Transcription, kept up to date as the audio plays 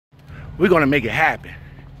We're gonna make it happen.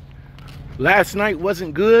 Last night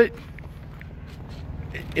wasn't good.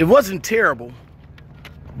 It wasn't terrible,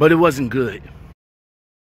 but it wasn't good.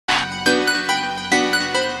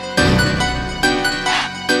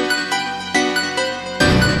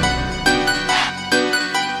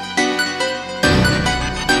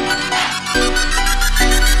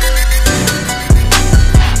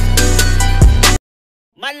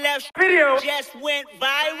 My left video just went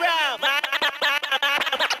viral.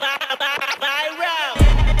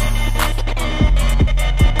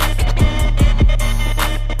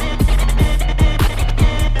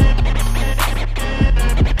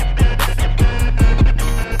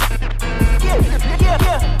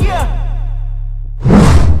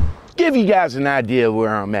 Give you guys an idea of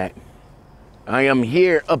where I'm at. I am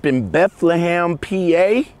here up in Bethlehem,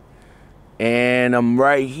 PA. And I'm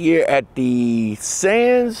right here at the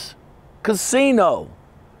Sands Casino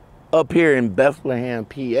up here in Bethlehem,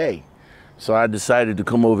 PA. So I decided to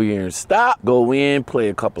come over here and stop, go in, play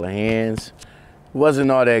a couple of hands. Wasn't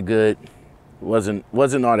all that good. Wasn't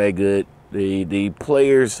all that good. The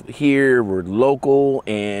players here were local,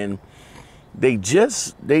 and they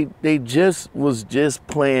just was just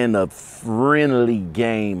playing a friendly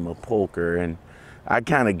game of poker, and I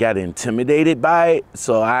kind of got intimidated by it,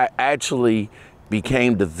 so I actually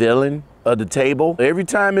became the villain of the table. Every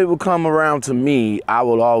time it would come around to me, I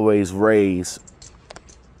would always raise.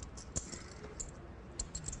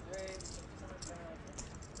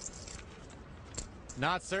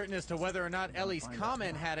 Not certain as to whether or not Ellie's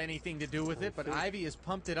comment had anything to do with it, but Ivy has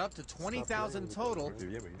pumped it up to 20,000 total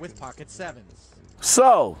with pocket sevens.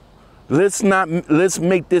 So let's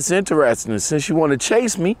make this interesting. Since you want to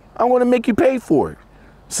chase me, I want to make you pay for it.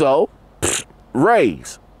 So,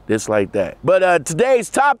 raise, just like that. But today's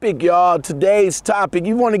topic, y'all, today's topic,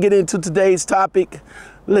 you want to get into today's topic?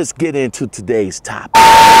 Let's get into today's topic.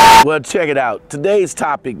 Well, check it out. Today's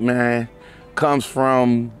topic, man, comes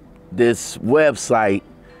from this website,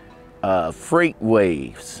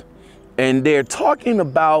 FreightWaves. And they're talking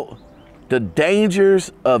about the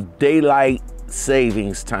dangers of daylight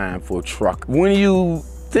savings time for truck. When you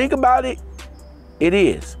think about it, it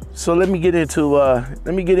is. So let me get into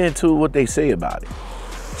what they say about it.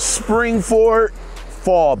 Spring forward,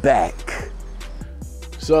 fall back.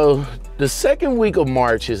 So the second week of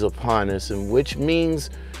March is upon us, and which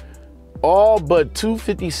means all but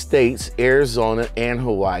 250 states, Arizona and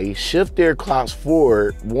Hawaii, shift their clocks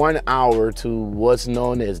forward 1 hour to what's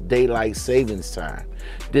known as daylight savings time.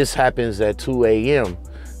 This happens at 2 a.m.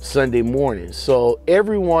 Sunday morning. So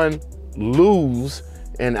everyone lose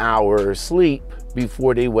an hour of sleep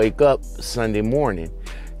before they wake up Sunday morning.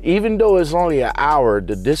 Even though it's only an hour,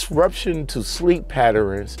 the disruption to sleep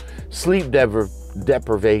patterns, sleep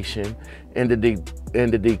deprivation, and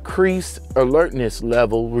the decreased alertness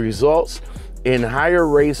level results in higher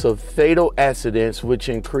rates of fatal accidents, which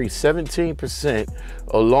increase 17%,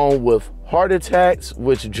 along with heart attacks,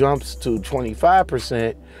 which jumps to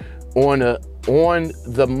 25% on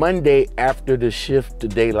the Monday after the shift to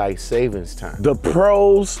daylight savings time. The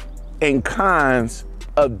pros and cons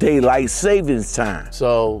of daylight savings time.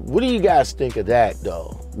 So what do you guys think of that,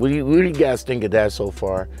 though? What do you guys think of that so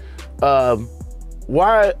far?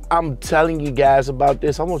 Why I'm telling you guys about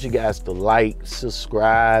this, I want you guys to like,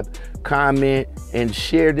 subscribe, comment, and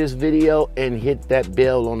share this video, and hit that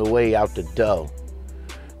bell on the way out the door.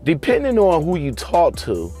 Depending on who you talk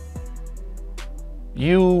to,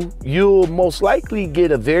 you'll most likely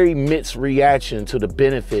get a very mixed reaction to the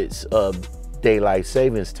benefits of daylight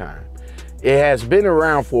savings time. It has been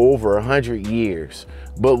around for over 100 years,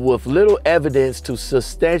 but with little evidence to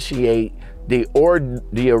substantiate the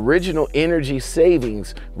original energy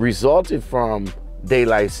savings resulted from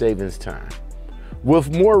daylight savings time.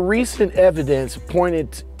 With more recent evidence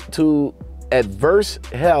pointed to adverse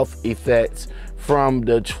health effects from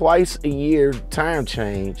the twice-a-year time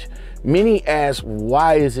change, many ask,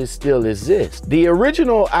 why does it still exist? The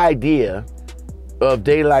original idea of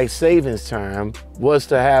daylight savings time was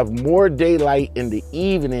to have more daylight in the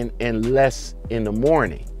evening and less in the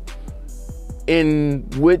morning, in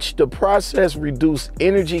which the process reduced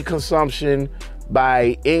energy consumption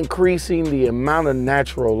by increasing the amount of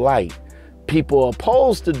natural light. People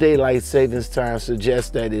opposed to daylight savings time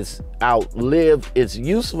suggest that it's outlived its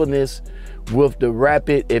usefulness with the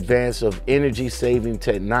rapid advance of energy-saving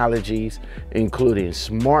technologies, including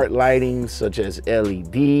smart lighting such as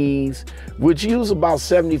LEDs, which use about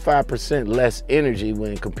 75% less energy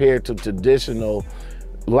when compared to traditional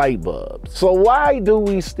light bulbs. So why do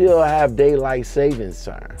we still have daylight savings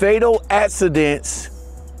time? Fatal accidents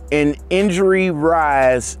and injury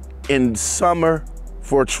rise in summer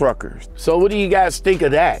for truckers. So what do you guys think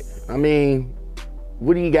of that? I mean,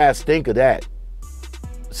 what do you guys think of that?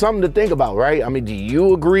 Something to think about, right? I mean, do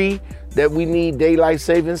you agree that we need daylight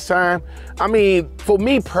savings time? I mean, for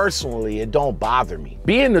me personally, it don't bother me.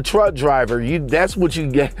 Being the truck driver, that's what you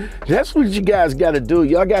get. That's what you guys got to do.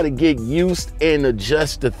 Y'all got to get used and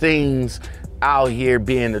adjust to things out here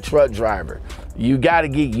being the truck driver. You got to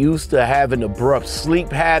get used to having abrupt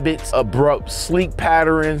sleep habits, abrupt sleep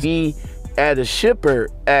patterns. Be at a shipper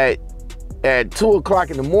at 2 o'clock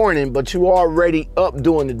in the morning, but you already up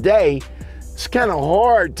during the day. It's kind of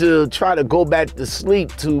hard to try to go back to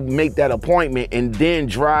sleep to make that appointment and then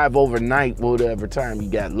drive overnight whatever time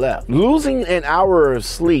you got left. Losing an hour of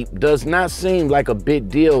sleep does not seem like a big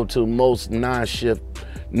deal to most non-shift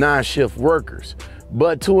workers,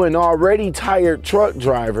 but to an already tired truck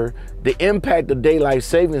driver, the impact of daylight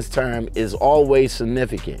savings time is always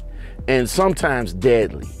significant and sometimes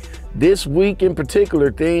deadly. This week in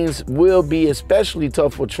particular, things will be especially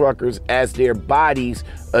tough for truckers as their bodies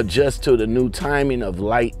adjust to the new timing of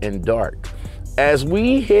light and dark. As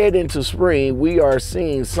we head into spring, we are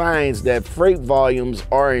seeing signs that freight volumes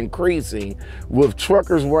are increasing, with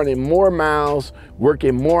truckers running more miles,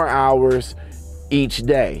 working more hours each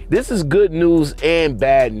day. This is good news and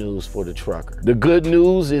bad news for the trucker. The good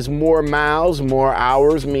news is more miles, more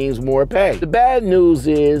hours means more pay. The bad news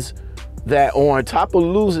is that on top of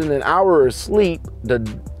losing an hour of sleep, the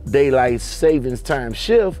daylight savings time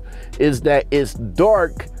shift is that it's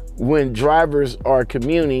dark when drivers are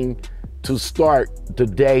commuting to start the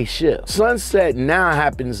day shift. Sunset now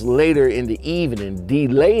happens later in the evening,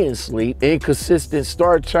 delaying sleep, inconsistent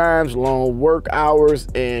start times, long work hours,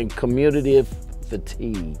 and commutative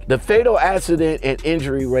fatigue. The fatal accident and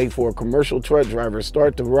injury rate for commercial truck drivers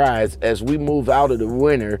start to rise as we move out of the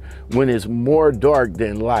winter when it's more dark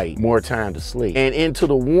than light, more time to sleep, and into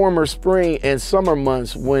the warmer spring and summer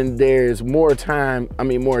months when there's more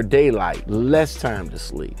daylight, less time to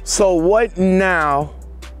sleep. So what now?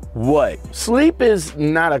 What? Sleep is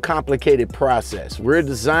not a complicated process. We're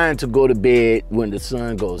designed to go to bed when the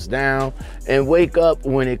sun goes down and wake up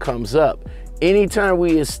when it comes up. Anytime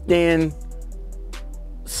we extend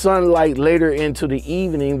sunlight later into the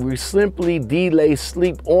evening, we simply delay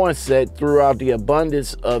sleep onset throughout the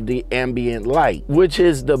abundance of the ambient light, which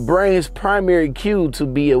is the brain's primary cue to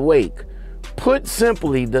be awake. Put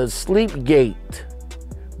simply, the sleep gate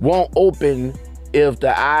won't open if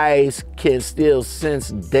the eyes can still sense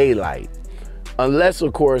daylight, unless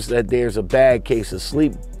of course that there's a bad case of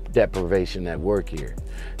sleep deprivation at work here.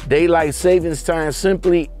 Daylight savings time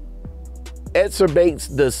simply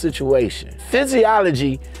exacerbates the situation.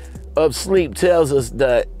 Physiology of sleep tells us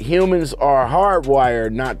that humans are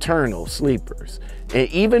hardwired nocturnal sleepers. And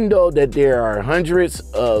even though that there are hundreds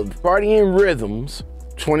of circadian rhythms,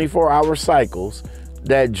 24-hour cycles,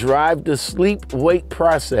 that drive the sleep-wake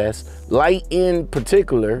process, light in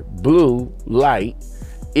particular, blue light,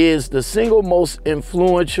 is the single most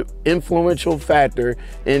influential factor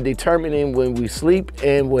in determining when we sleep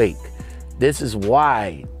and wake. This is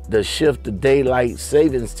why the shift to daylight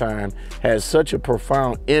savings time has such a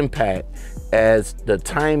profound impact, as the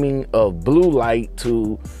timing of blue light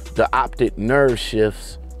to the optic nerve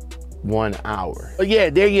shifts 1 hour. But yeah,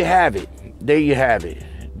 there you have it. There you have it.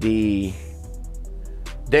 The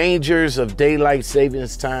dangers of daylight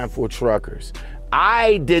savings time for truckers.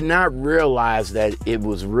 I did not realize that it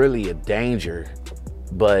was really a danger,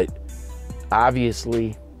 but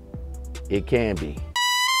obviously it can be.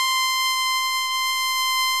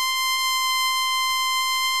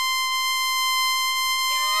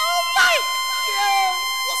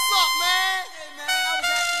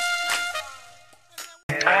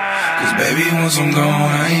 Baby, once I'm gone,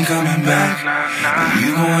 I ain't coming back.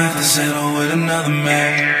 You gon' have to settle with another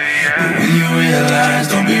man. But when you realize,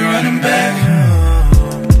 don't be